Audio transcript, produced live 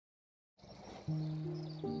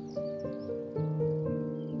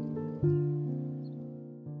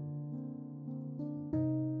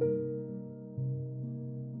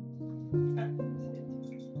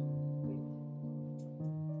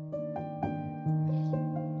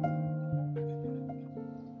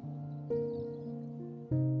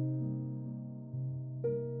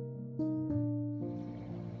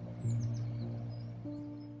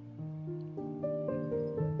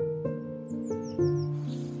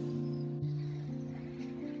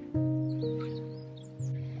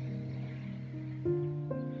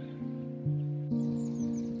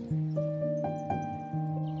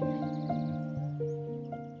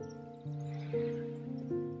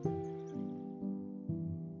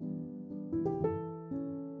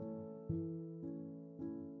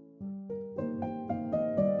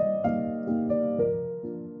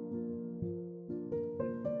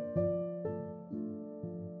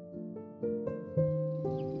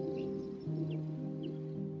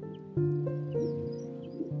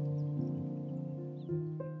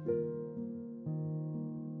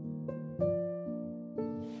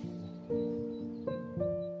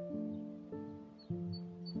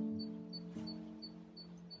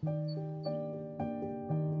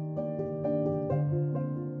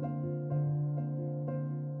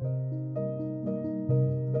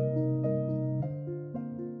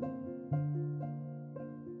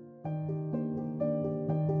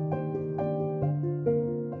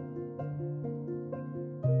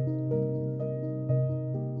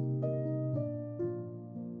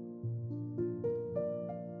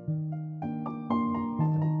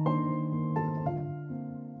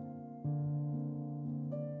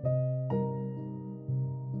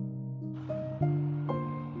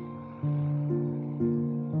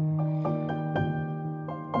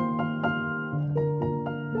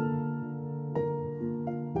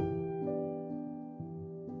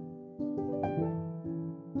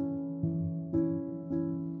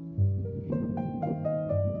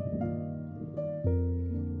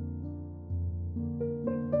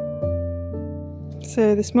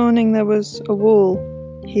So this morning there was a wall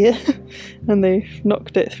here and they've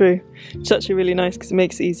knocked it through. It's actually really nice because it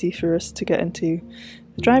makes it easy for us to get into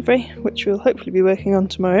the driveway, which we'll hopefully be working on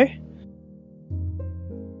tomorrow.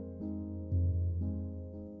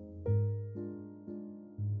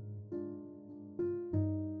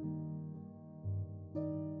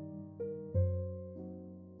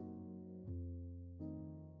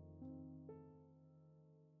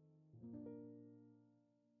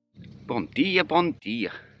 Bon dia, bon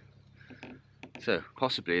dia. So,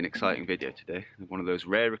 possibly an exciting video today. One of those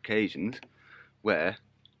rare occasions where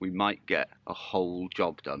we might get a whole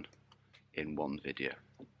job done in one video.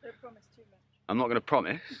 Don't promise too much. I'm not going to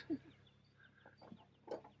promise.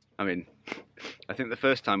 I mean, I think the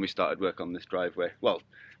first time we started work on this driveway, well,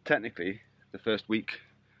 technically, the first week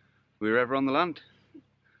we were ever on the land.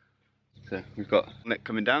 So, we've got Nick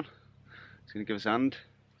coming down. He's going to give us a hand.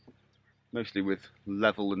 Mostly with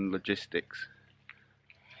level and logistics,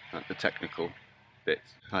 like the technical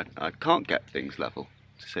bits. I can't get things level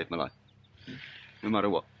to save my life, no matter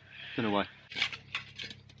what. Don't know why.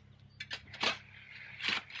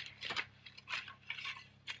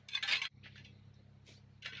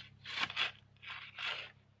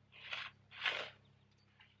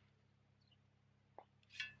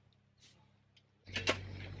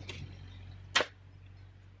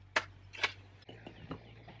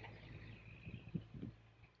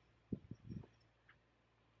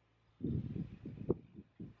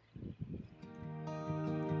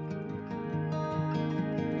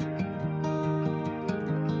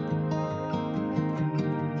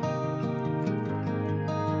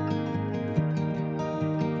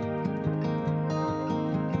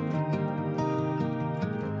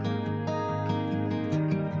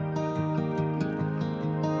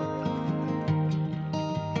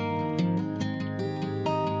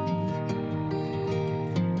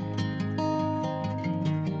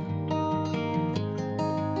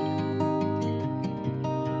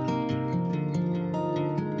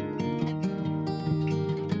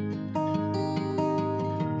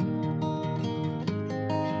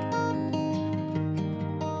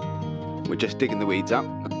 We're just digging the weeds out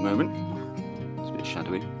at the moment. It's a bit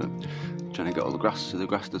shadowy, but trying to get all the grass so the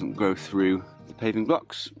grass doesn't grow through the paving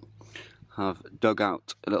blocks. I've dug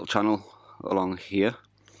out a little channel along here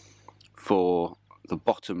for the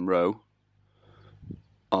bottom row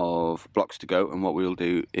of blocks to go, and what we'll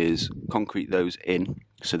do is concrete those in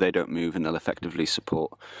so they don't move and they'll effectively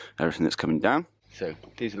support everything that's coming down. So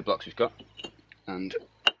these are the blocks we've got, and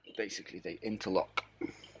basically they interlock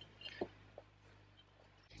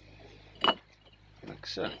like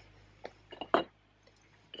so.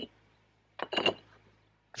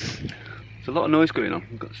 There's a lot of noise going on.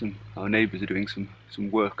 We've got our neighbours are doing some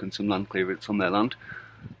work and some land clearance on their land.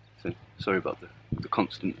 So sorry about the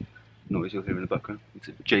constant noise you'll hear in the background. It's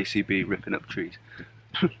a JCB ripping up trees.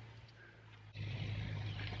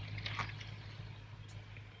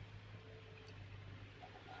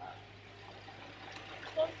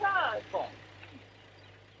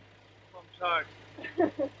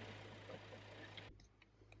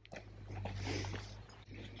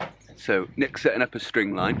 So Nick's setting up a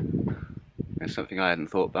string line. That's something I hadn't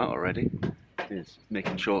thought about already, is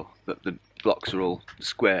making sure that the blocks are all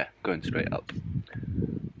square going straight up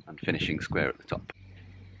and finishing square at the top.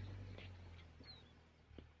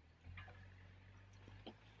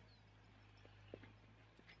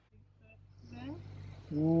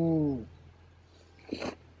 Ooh.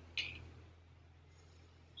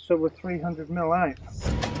 So we're 300 mil out.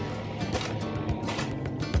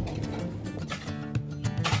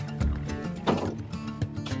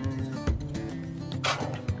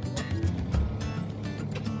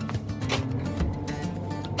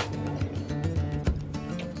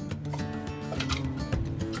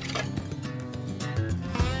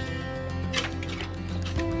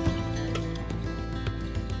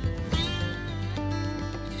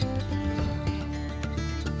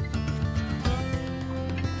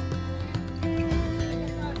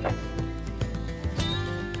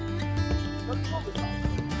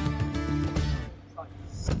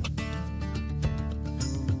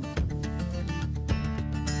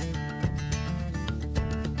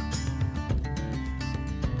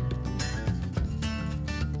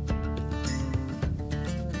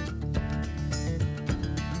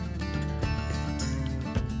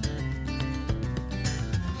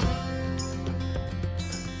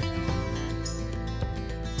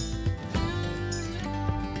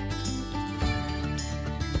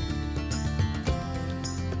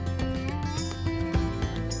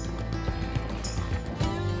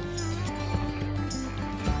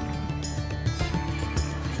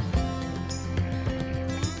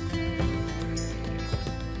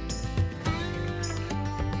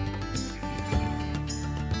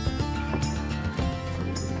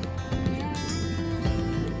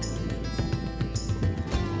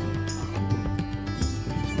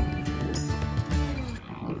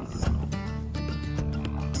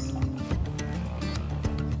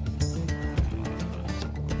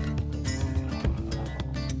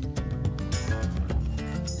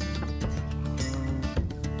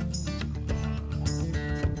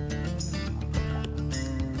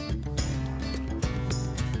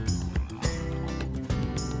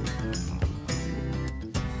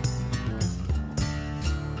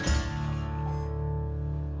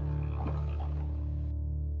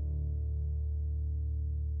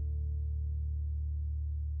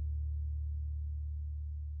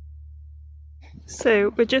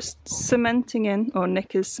 So we're just cementing in, or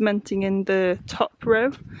Nick is cementing in the top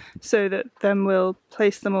row, so that then we'll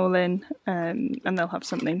place them all in, and they'll have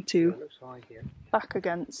something to back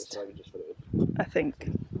against, I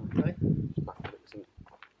think.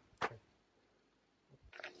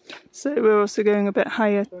 So we're also going a bit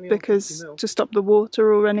higher because to stop the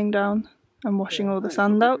water all running down and washing all the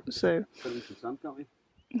sand out, so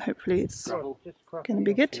hopefully it's going to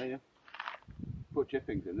be good. Put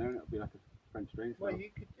chippings in there and it'll be like a French drain. Well, you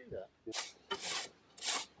could do that.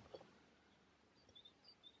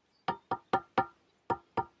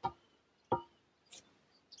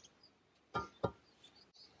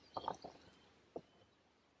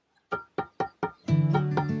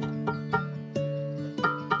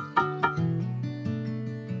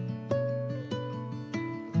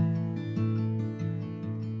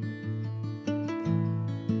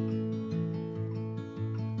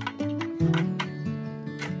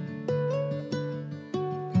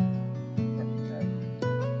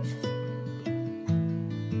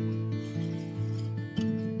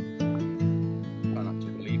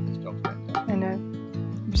 I know,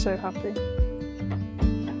 I'm so happy.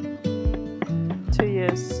 2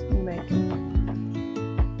 years in making.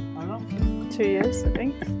 How long? 2 years, I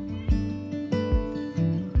think.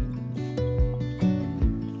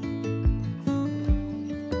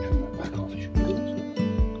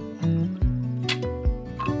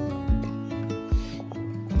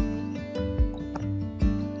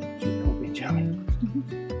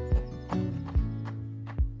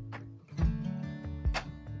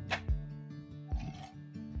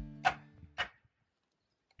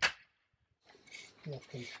 Yeah,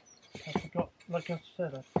 please. I forgot, like I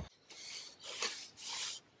said,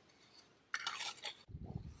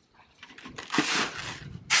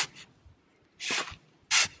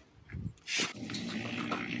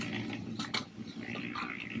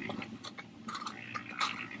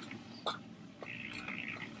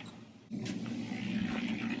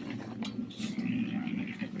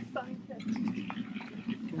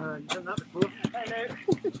 you've done that before. I know.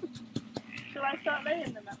 Shall I start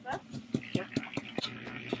laying them up there? Yeah.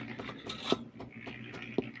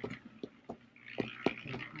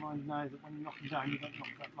 Mind now that when you knock them down, you don't knock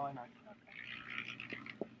that line out.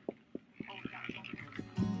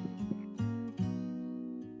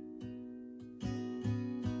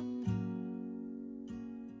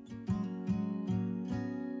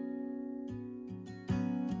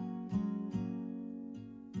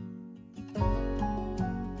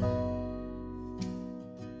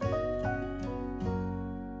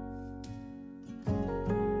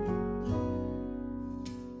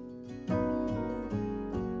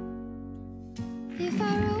 If I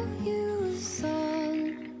wrote you a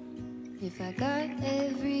song, if I got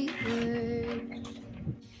every word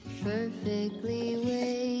perfectly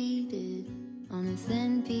weighted on a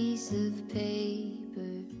thin piece of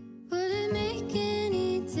paper, would it make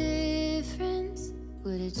any difference?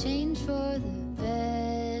 Would it change for the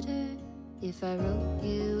better? If I wrote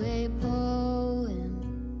you a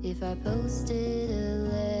poem, if I posted a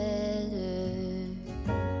letter?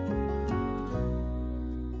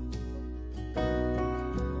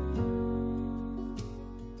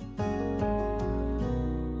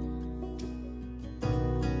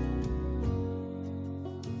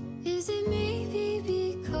 Is it maybe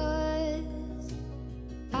because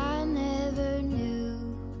I never knew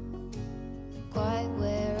quite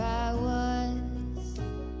where I was,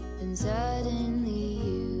 and suddenly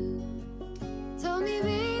you told me,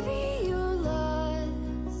 baby, you're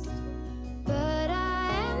lost, but I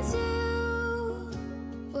am too.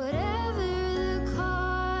 Whatever the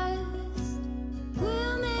cost,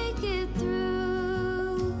 we'll make it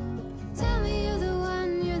through. Tell me you're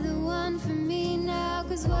the one for me now,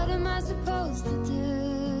 'cause what am I supposed to do?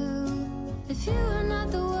 If you are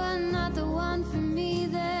not the one for me,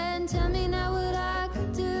 then tell me now what I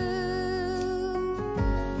could do.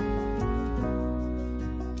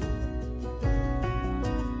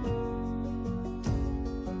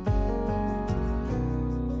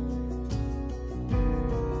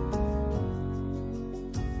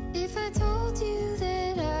 If I told you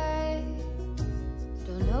that I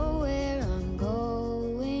don't know where I'm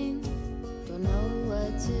going, don't know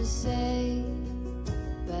what to say,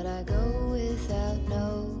 but I go without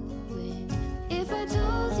knowing. If I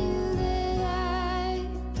told you that I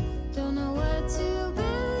don't know what to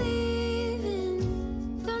believe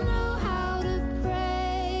in, don't know how to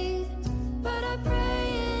pray, but I pray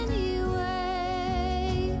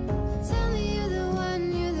anyway. Tell me you're the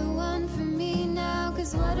one for me now,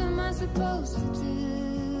 'cause what am I supposed to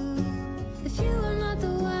do? If you are not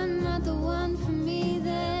the one for me,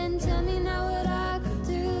 then tell me now what I could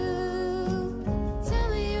do.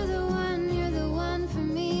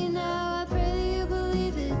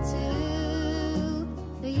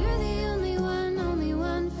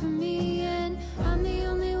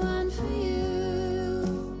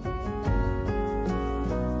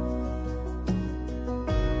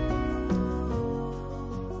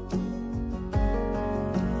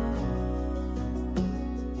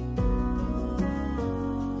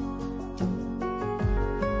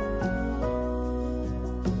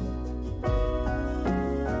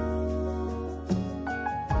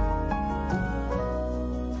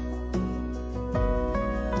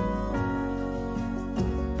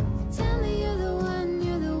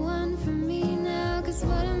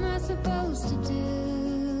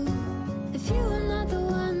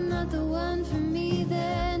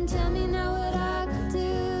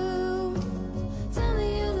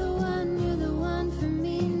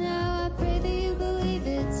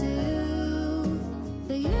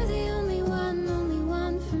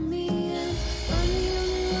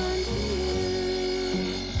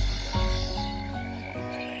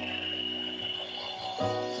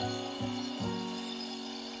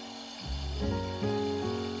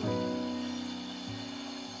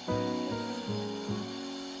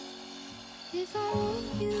 if I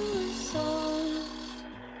wrote you a song,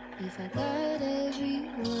 if I got every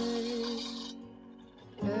word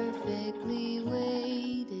perfectly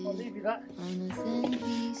weighted on a thin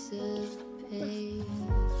piece of paper.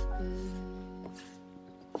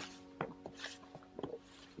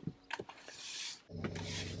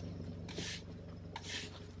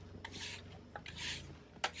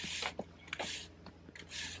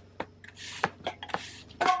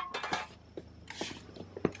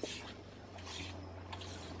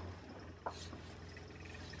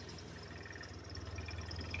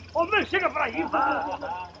 Homem, chega pra aí,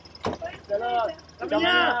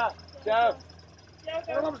 Amanhã! Tchau.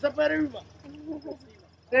 Agora vamos para uma.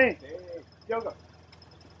 Sim. Diogo.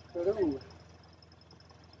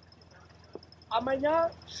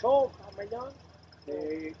 Amanhã, show. Amanhã.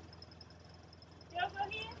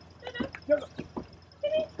 Diogo.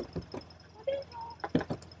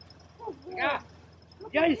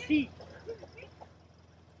 E aí, sim.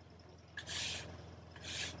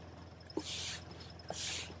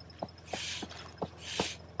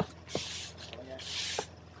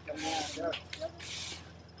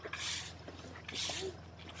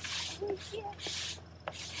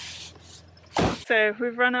 So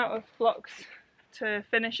we've run out of blocks to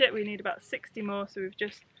finish it. We need about 60 more, so we've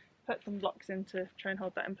just put some blocks in to try and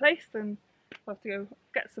hold that in place, and we'll have to go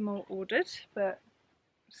get some more ordered, but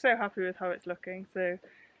so happy with how it's looking. So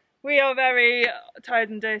we are very tired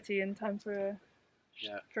and dirty in time for a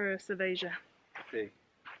cerveja. Sí.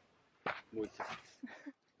 Muchas.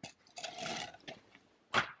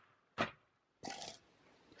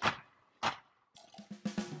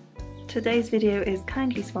 Today's video is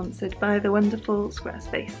kindly sponsored by the wonderful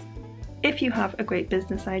Squarespace. If you have a great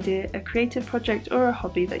business idea, a creative project or a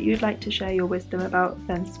hobby that you'd like to share your wisdom about,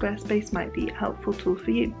 then Squarespace might be a helpful tool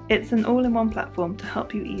for you. It's an all-in-one platform to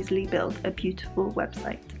help you easily build a beautiful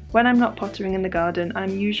website. When I'm not pottering in the garden, I'm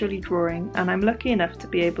usually drawing, and I'm lucky enough to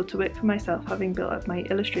be able to work for myself, having built up my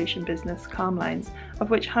illustration business, Calm Lines, of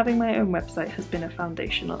which having my own website has been a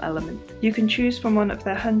foundational element. You can choose from one of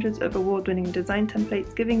their hundreds of award-winning design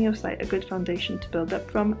templates, giving your site a good foundation to build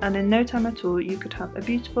up from, and in no time at all you could have a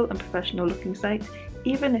beautiful and professional looking site,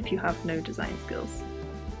 even if you have no design skills.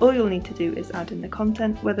 All you'll need to do is add in the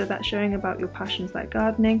content, whether that's sharing about your passions like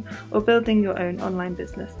gardening or building your own online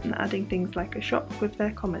business and adding things like a shop with their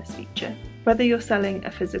commerce feature. Whether you're selling a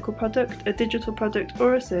physical product, a digital product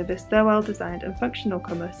or a service, their well-designed and functional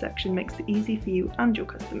commerce section makes it easy for you and your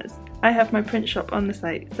customers. I have my print shop on the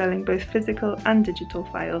site selling both physical and digital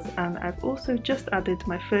files, and I've also just added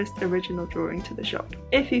my first original drawing to the shop.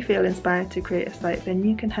 If you feel inspired to create a site, then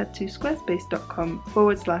you can head to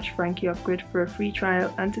squarespace.com/Frankie Off-Grid for a free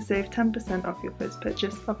trial and to save 10% off your first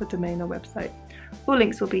purchase of a domain or website. All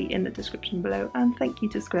links will be in the description below, and thank you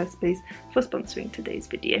to Squarespace for sponsoring today's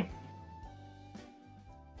video.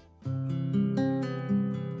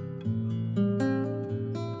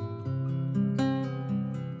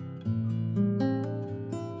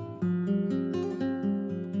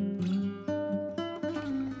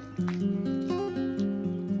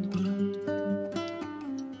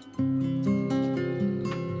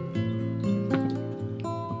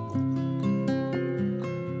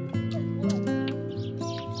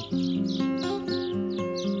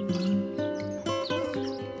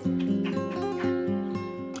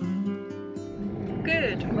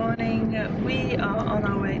 Good morning, we are on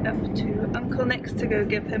our way up to Uncle Nick's to go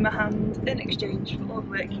give him a hand in exchange for all the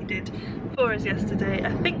work he did for us yesterday.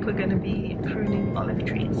 I think we're going to be pruning olive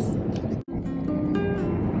trees.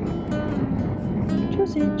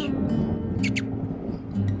 Sausage.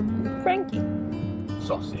 Frankie.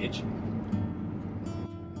 Sausage.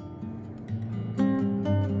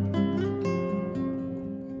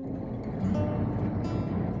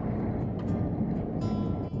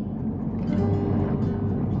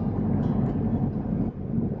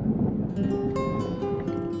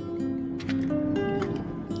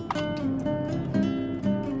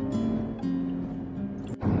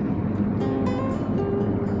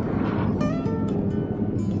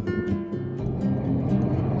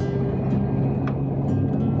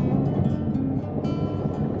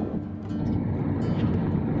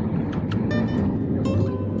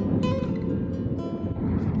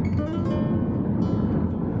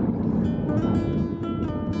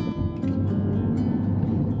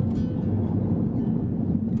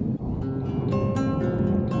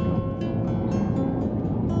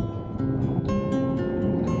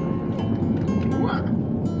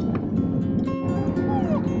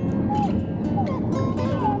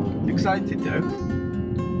 Excited though.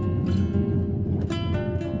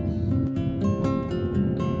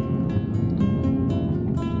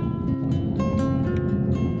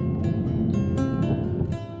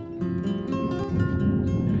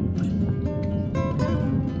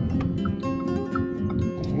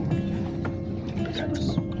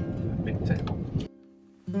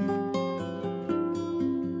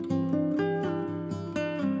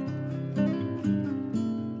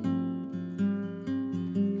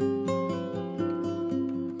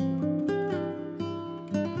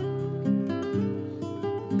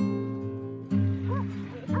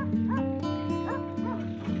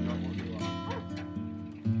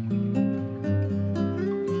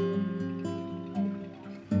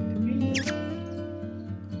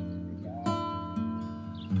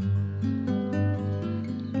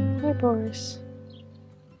 Boris.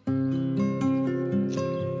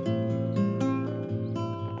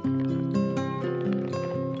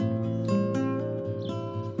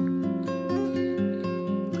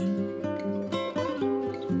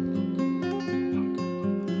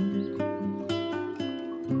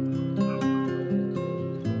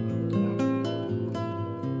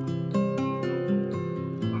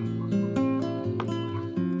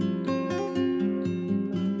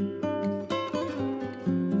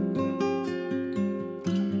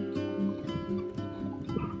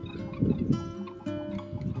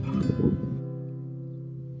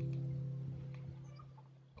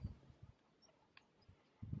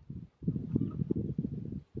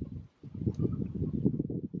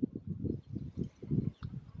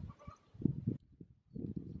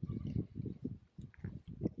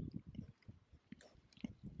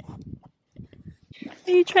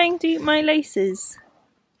 Are you trying to eat my laces?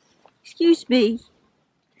 Excuse me.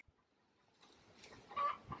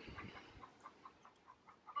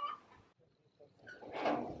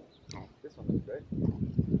 This one looks great.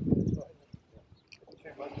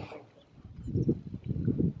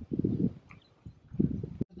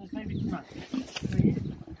 There's maybe too much.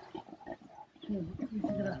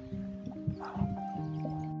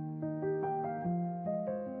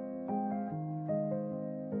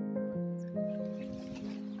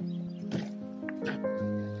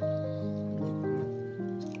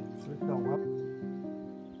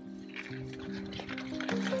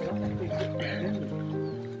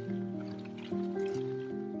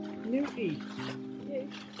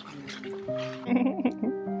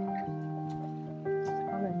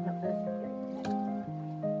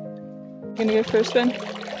 Gonna go for a swim?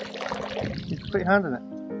 Just put your hand in it.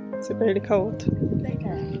 Is it really cold?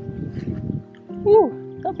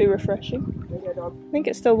 Ooh, that'd be refreshing. I think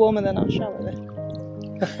it's still warmer than our shower though.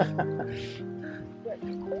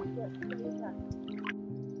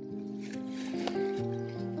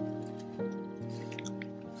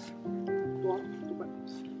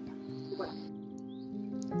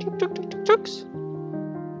 Tuk tuk tuk tuk tuks.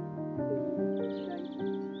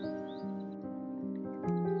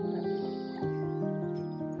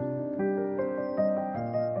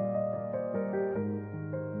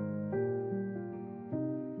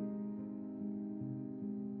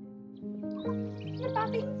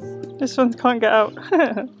 This one can't get out.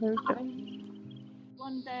 There we go.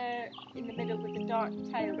 One there in the middle with the dark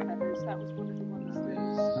tail feathers, that was one of the ones that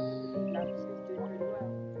was doing really well.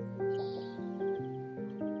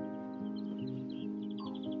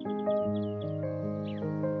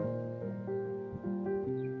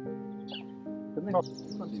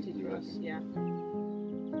 Contiguous, yeah.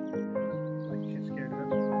 Like she's scared of it.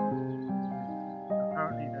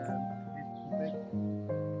 Apparently it's too big.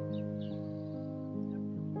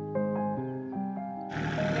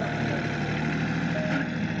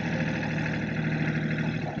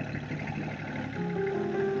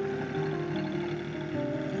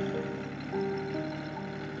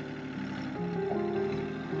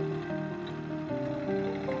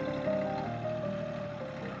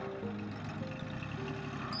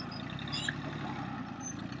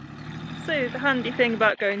 So the handy thing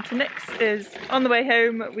about going to Nick's is on the way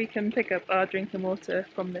home we can pick up our drinking water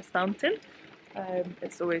from this fountain.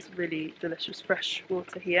 It's always really delicious fresh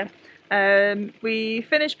water here. We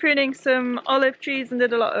finished pruning some olive trees and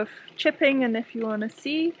did a lot of chipping, and if you want to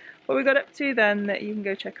see what we got up to then you can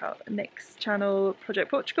go check out Nick's channel,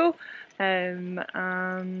 Project Portugal.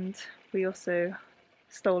 And we also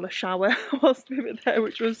stole a shower whilst we were there,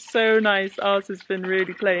 which was so nice. Ours has been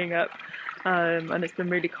really playing up. And it's been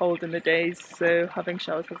really cold in the days, so having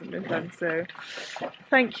showers hasn't been fun. So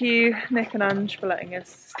thank you Nick and Ange for letting us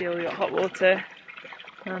steal your hot water,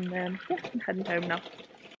 and yeah, I'm heading home now.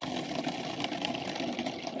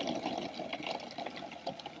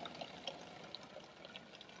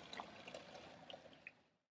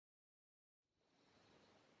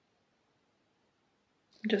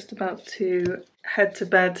 Just about to head to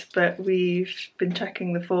bed, but we've been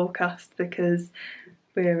checking the forecast because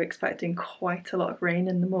we're expecting quite a lot of rain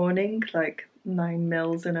in the morning, like 9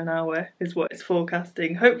 mils in an hour is what it's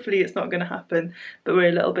forecasting. Hopefully it's not going to happen, but we're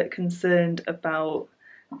a little bit concerned about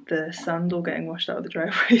the sand all getting washed out of the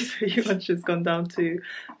driveway, so Iwan's just gone down to,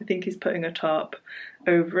 I think he's putting a tarp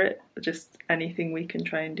over it, just anything we can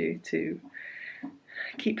try and do to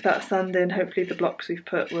keep that sand in. Hopefully the blocks we've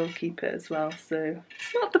put will keep it as well, so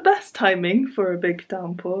it's not the best timing for a big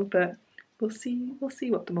downpour, but we'll see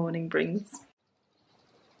what the morning brings.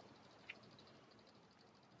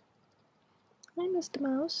 Hi, Mr.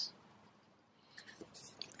 Mouse.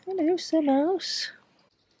 Hello, Sir Mouse.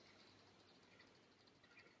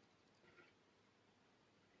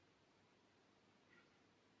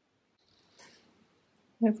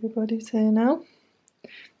 Everybody's here now.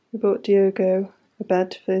 We bought Diogo a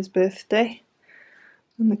bed for his birthday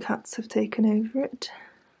and the cats have taken over it.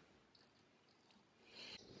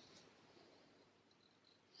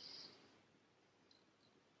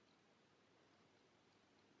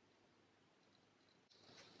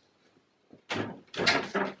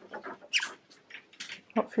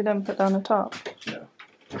 What if you then put down the top? No.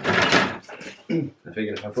 I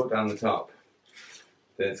figured if I put down the top,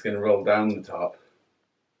 then it's going to roll down the top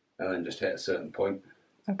and then just hit a certain point.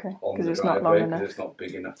 Okay, On because the it's not driveway, long enough. because it's not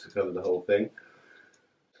big enough to cover the whole thing.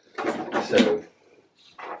 So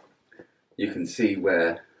you can see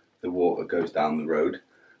where the water goes down the road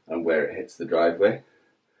and where it hits the driveway.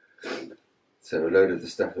 So a load of the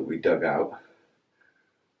stuff that we dug out,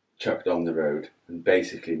 chucked on the road and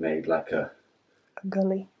basically made like a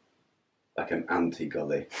gully. Like an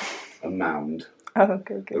anti-gully, a mound, Oh,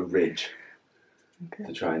 okay, good. a ridge, Okay.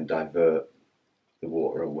 to try and divert the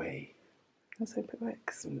water away Let's hope it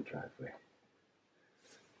works. from the driveway.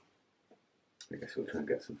 I guess we'll try and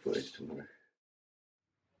get some footage tomorrow.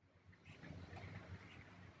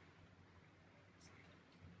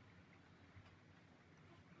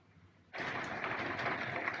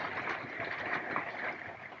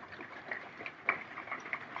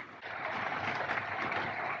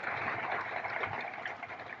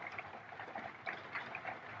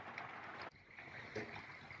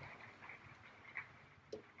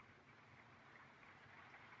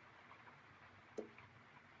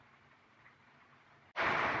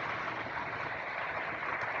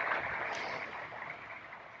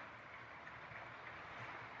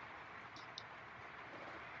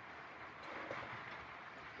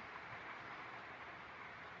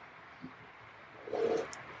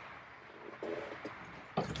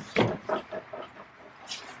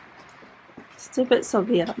 It's a bit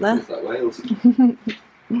soggy out there. It's like Wales.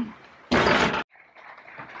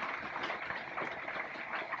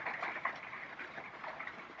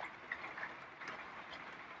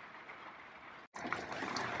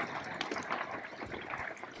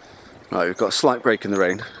 Right, we've got a slight break in the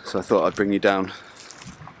rain, so I thought I'd bring you down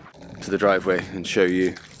to the driveway and show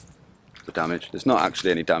you the damage. There's not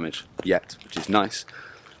actually any damage yet, which is nice.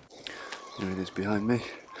 There it is behind me.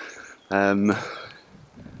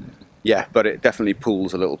 Yeah, but it definitely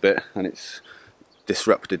pools a little bit and it's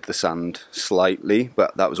disrupted the sand slightly,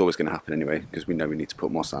 but that was always going to happen anyway because we know we need to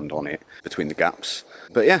put more sand on it between the gaps.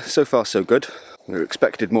 But yeah, so far so good. We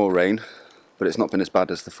expected more rain, but it's not been as bad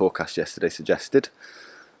as the forecast yesterday suggested.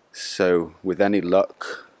 So with any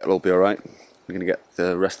luck, it'll all be alright. We're going to get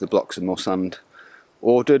the rest of the blocks and more sand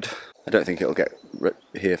ordered. I don't think it'll get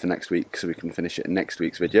here for next week, so we can finish it in next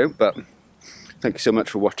week's video, but thank you so much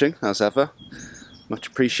for watching, as ever. Much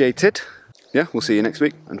appreciated. Yeah, we'll see you next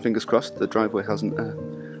week, and fingers crossed the driveway hasn't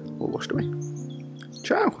all washed away.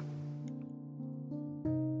 Ciao!